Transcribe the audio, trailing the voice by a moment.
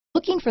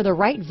Looking for the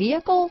right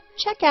vehicle?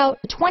 Check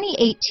out the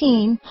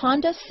 2018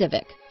 Honda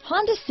Civic.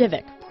 Honda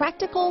Civic,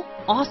 practical,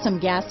 awesome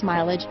gas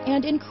mileage,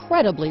 and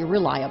incredibly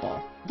reliable.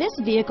 This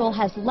vehicle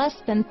has less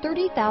than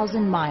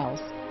 30,000 miles.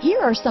 Here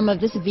are some of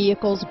this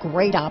vehicle's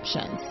great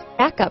options: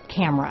 backup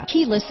camera,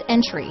 keyless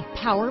entry,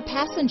 power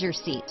passenger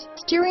seat,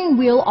 steering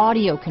wheel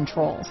audio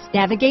controls,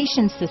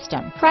 navigation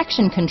system,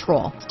 traction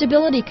control,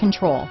 stability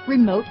control,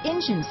 remote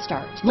engine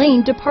start,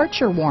 lane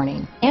departure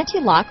warning,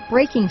 anti-lock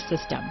braking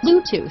system,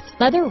 Bluetooth,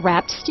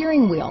 leather-wrapped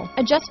steering wheel,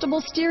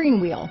 adjustable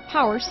steering wheel,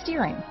 power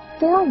steering,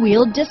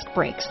 four-wheel disc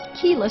brakes,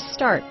 keyless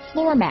start,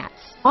 floor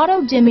mats,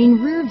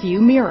 auto-dimming rear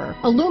view mirror,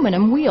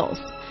 aluminum wheels.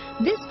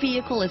 This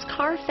vehicle is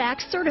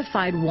CARFAX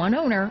certified one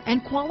owner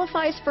and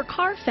qualifies for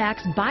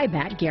CARFAX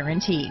buyback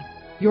guarantee.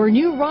 Your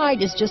new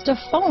ride is just a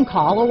phone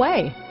call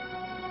away.